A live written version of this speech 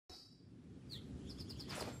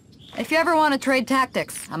If you ever want to trade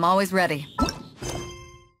tactics, I'm always ready.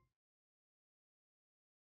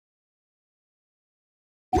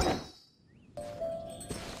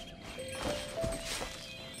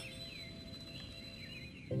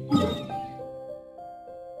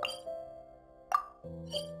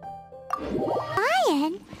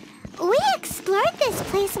 Ryan, we explored this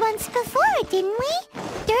place once before, didn't we?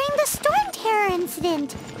 During the Storm Terror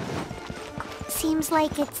incident. Seems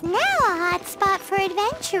like it's now a hot spot for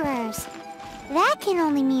adventurers. That can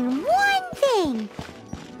only mean one thing.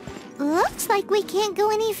 Looks like we can't go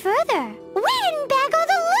any further. We didn't bag all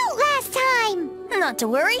the loot last time! Not to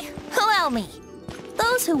worry. Allow me.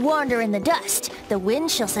 Those who wander in the dust, the wind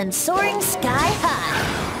shall send soaring sky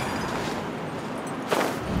high.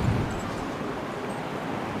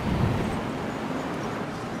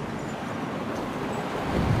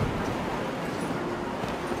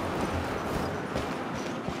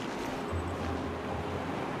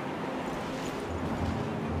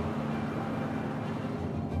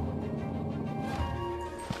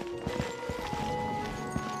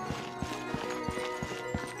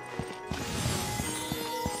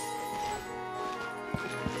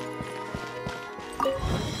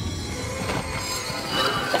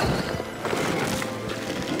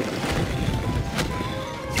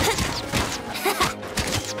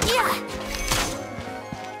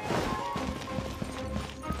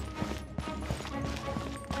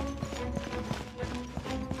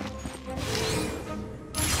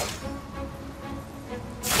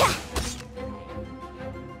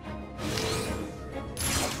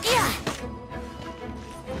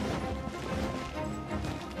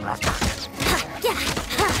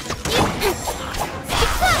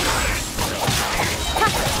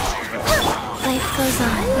 Life goes on.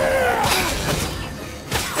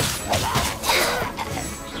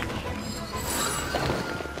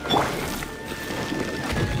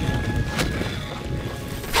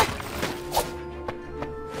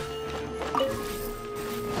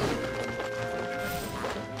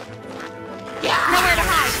 Nowhere to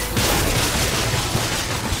hide.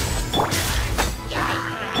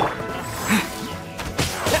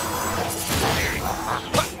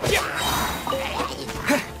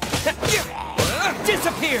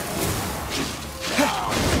 Disappear!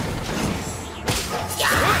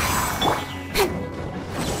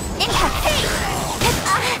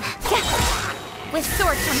 With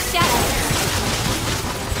swords from shadow.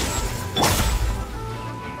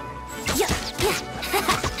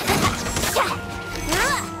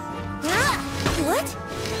 What?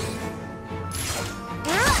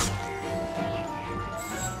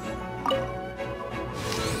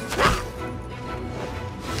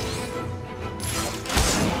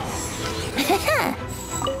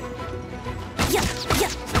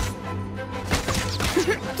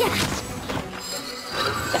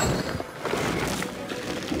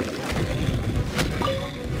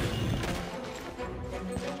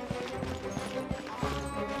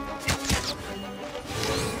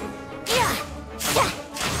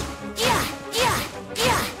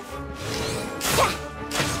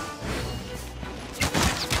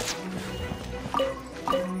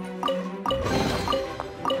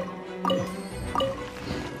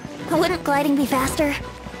 Wouldn't gliding be faster?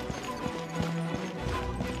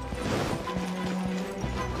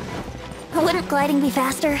 Wouldn't gliding be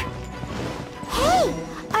faster? Hey,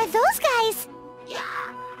 are those guys?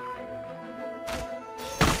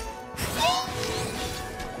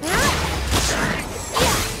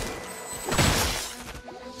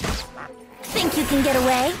 Think you can get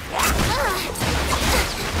away?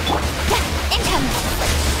 Incoming!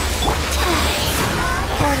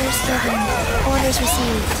 Orders given. Orders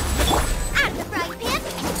received. Out of the frying pan,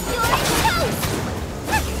 you're toast!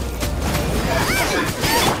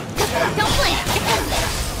 Don't blink!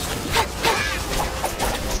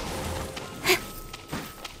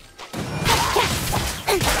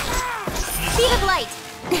 Speed of light.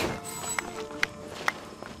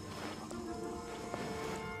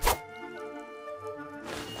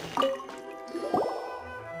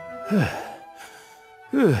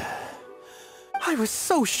 I was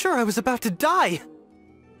so sure I was about to die!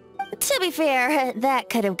 To be fair, that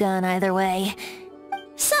could have gone either way.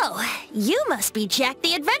 So, you must be Jack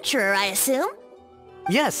the Adventurer, I assume?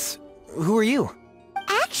 Yes. Who are you?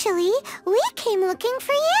 Actually, we came looking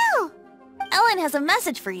for you! Ellen has a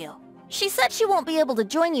message for you. She said she won't be able to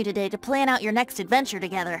join you today to plan out your next adventure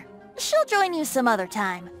together. She'll join you some other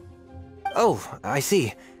time. Oh, I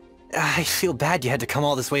see. I feel bad you had to come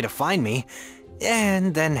all this way to find me,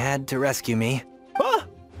 and then had to rescue me. Huh?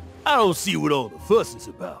 I don't see what all the fuss is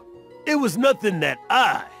about. It was nothing that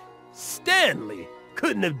I, Stanley,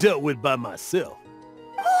 couldn't have dealt with by myself.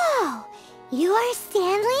 Whoa! You are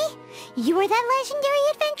Stanley? You are that legendary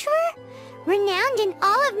adventurer? Renowned in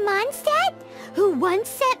all of Mondstadt? Who once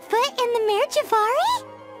set foot in the Mare Javari?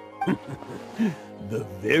 The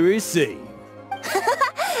very same.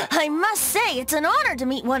 I must say, it's an honor to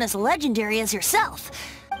meet one as legendary as yourself.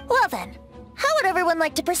 Well then, how would everyone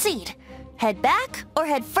like to proceed? Head back or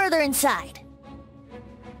head further inside?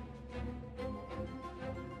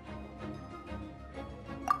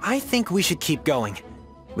 I think we should keep going.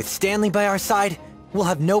 With Stanley by our side, we'll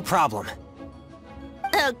have no problem.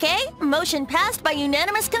 Okay, motion passed by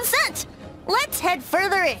unanimous consent. Let's head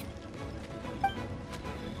further in.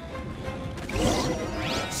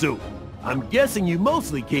 So, I'm guessing you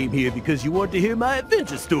mostly came here because you want to hear my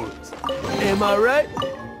adventure stories. Am I right?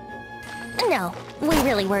 No, we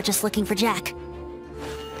really were just looking for Jack.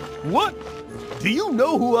 What? Do you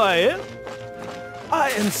know who I am? I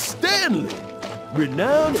am Stanley,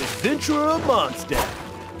 renowned adventurer of Mondstadt.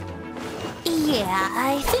 Yeah,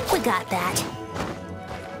 I think we got that.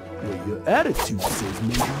 Well, your attitude says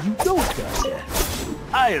maybe you don't got that.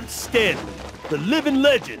 I am Stanley, the living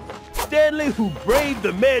legend. Stanley who braved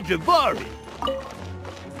the Mare Javari.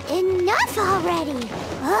 Enough already!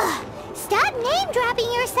 Ugh! Stop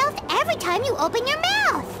name-dropping yourself every time you open your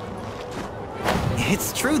mouth!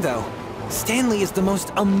 It's true, though. Stanley is the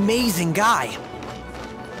most amazing guy.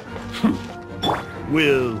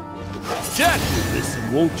 Well, Jack will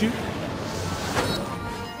listen, won't you?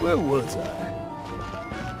 Where was I?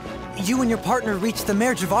 You and your partner reached the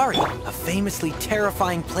Mare Javari, a famously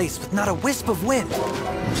terrifying place with not a wisp of wind.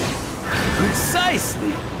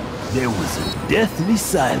 Precisely! There was a deathly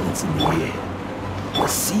silence in the air. A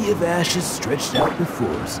sea of ashes stretched out before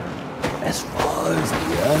us, as far as the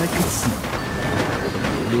eye could see.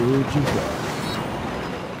 Lord Javari.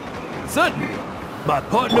 Suddenly, my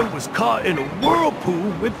partner was caught in a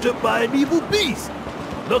whirlpool whipped up by an evil beast.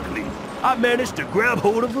 Luckily, I managed to grab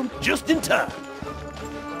hold of him just in time.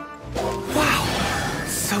 Wow.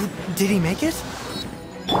 So, did he make it?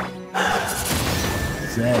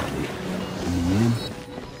 Exactly. In the end,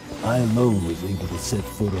 I alone was able to set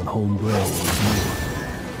foot on home ground once more,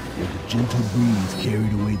 where the gentle breeze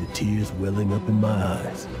carried away the tears welling up in my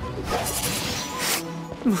eyes.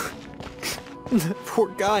 The poor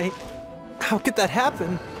guy. How could that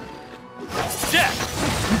happen? Jack,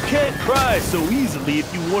 you can't cry so easily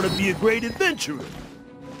if you want to be a great adventurer.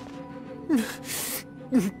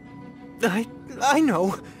 I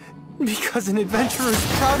know. Because an adventurer's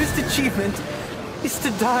proudest achievement is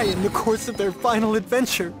to die in the course of their final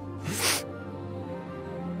adventure.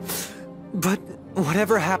 But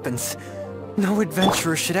whatever happens, no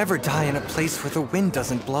adventurer should ever die in a place where the wind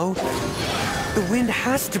doesn't blow. The wind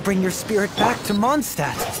has to bring your spirit back to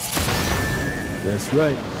Mondstadt. That's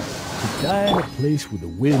right. To die in a place where the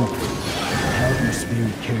wind blows and have your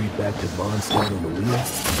spirit carried back to Mondstadt on the wind,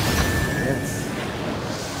 that's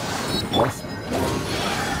awesome.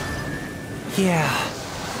 Yeah.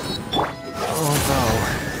 Although,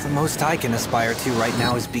 the most I can aspire to right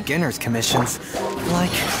now is beginner's commissions,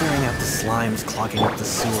 like clearing out the slimes clogging up the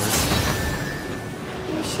sewers.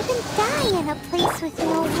 You shouldn't die in a place with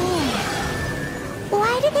no wind.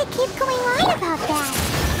 Why do they keep going on about that?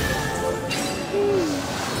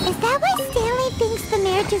 Is that why Stanley thinks the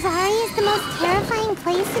Mare Javari is the most terrifying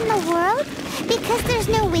place in the world? Because there's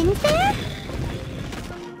no wind there?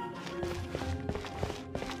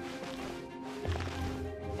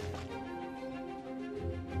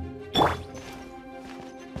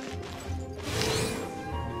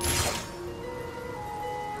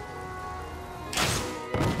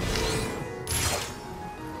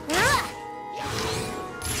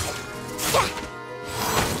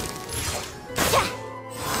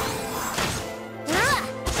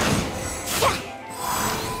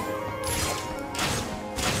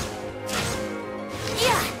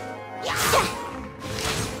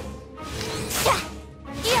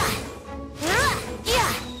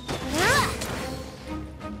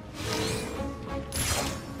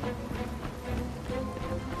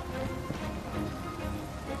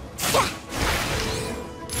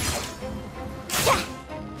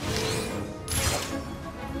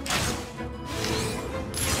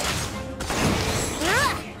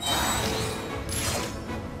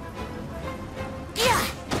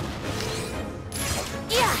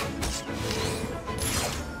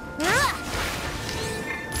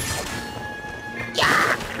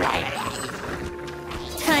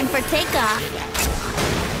 Time for takeoff.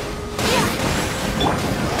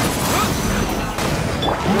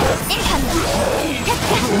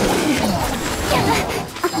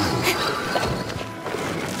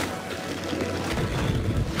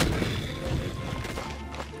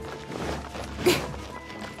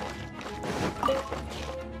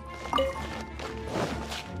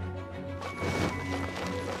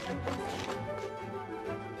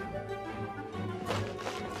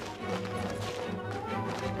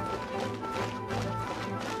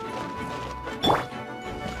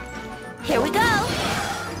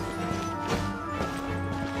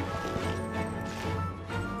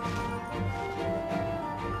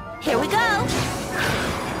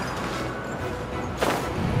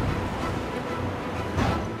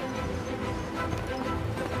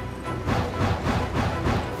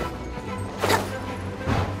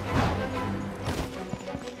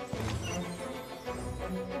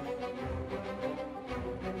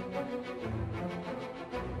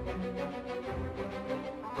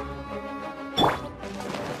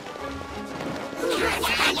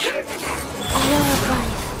 of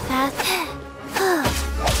life, path.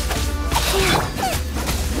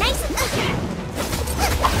 Nice.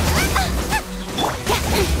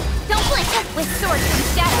 Don't blink with swords and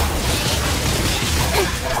shadow.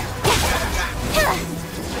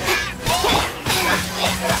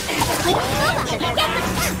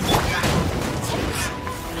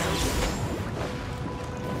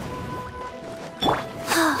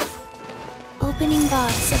 Opening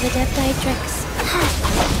boss of Adepti Tricks.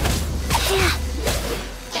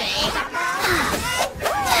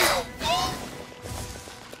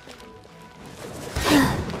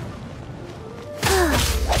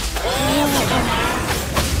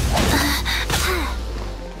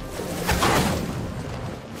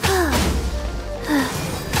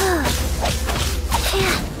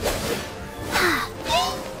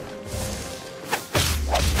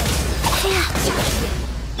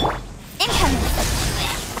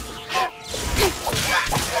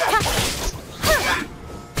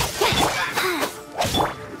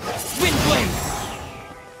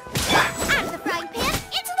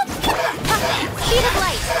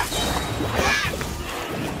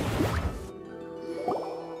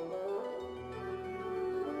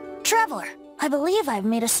 Traveler, I believe I've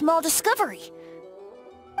made a small discovery.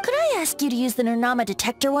 Could I ask you to use the Nernama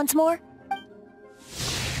detector once more?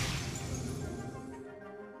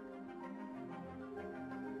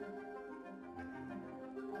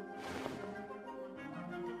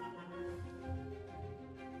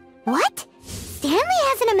 What? Stanley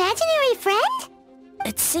has an imaginary friend?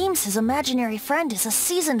 It seems his imaginary friend is a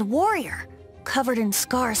seasoned warrior, covered in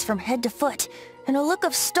scars from head to foot, and a look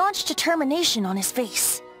of staunch determination on his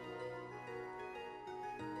face.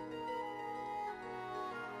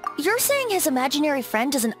 You're saying his imaginary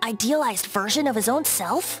friend is an idealized version of his own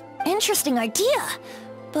self? Interesting idea,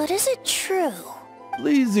 but is it true?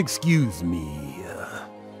 Please excuse me.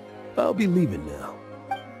 I'll be leaving now.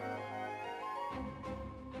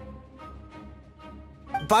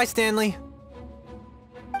 Bye, Stanley.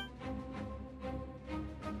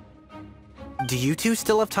 Do you two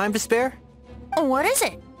still have time to spare? What is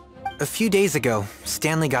it? A few days ago,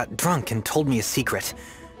 Stanley got drunk and told me a secret.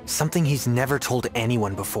 Something he's never told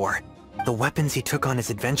anyone before. The weapons he took on his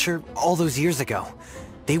adventure all those years ago.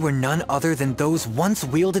 They were none other than those once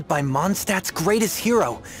wielded by Mondstadt's greatest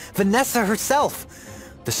hero, Vanessa herself.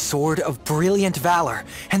 The Sword of Brilliant Valor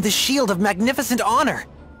and the Shield of Magnificent Honor.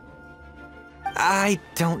 I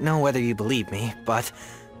don't know whether you believe me, but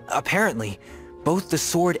apparently, both the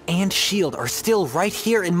sword and shield are still right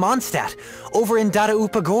here in Mondstadt, over in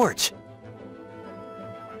Dadaupa Gorge.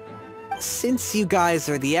 Since you guys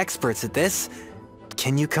are the experts at this,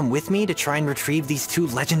 can you come with me to try and retrieve these two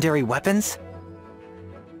legendary weapons?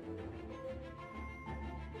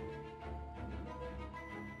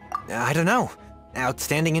 I don't know.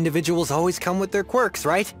 Outstanding individuals always come with their quirks,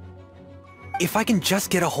 right? If I can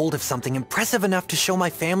just get a hold of something impressive enough to show my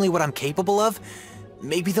family what I'm capable of,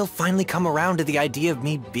 maybe they'll finally come around to the idea of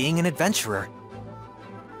me being an adventurer.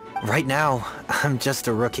 Right now, I'm just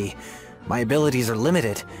a rookie. My abilities are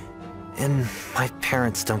limited, and my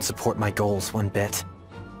parents don't support my goals one bit.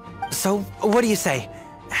 So, what do you say?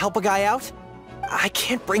 Help a guy out? I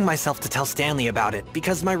can't bring myself to tell Stanley about it,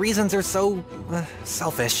 because my reasons are so...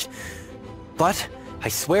 selfish. But, I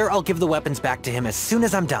swear I'll give the weapons back to him as soon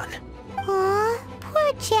as I'm done. Aw,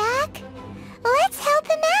 poor Jack. Let's help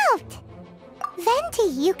him out. Venti,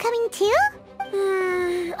 you coming too?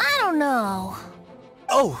 I don't know.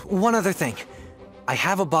 Oh, one other thing. I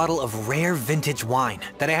have a bottle of rare vintage wine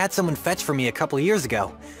that I had someone fetch for me a couple years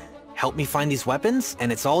ago. Help me find these weapons,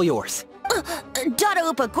 and it's all yours.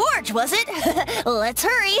 Dadaupa Gorge, was it? Let's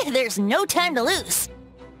hurry, there's no time to lose.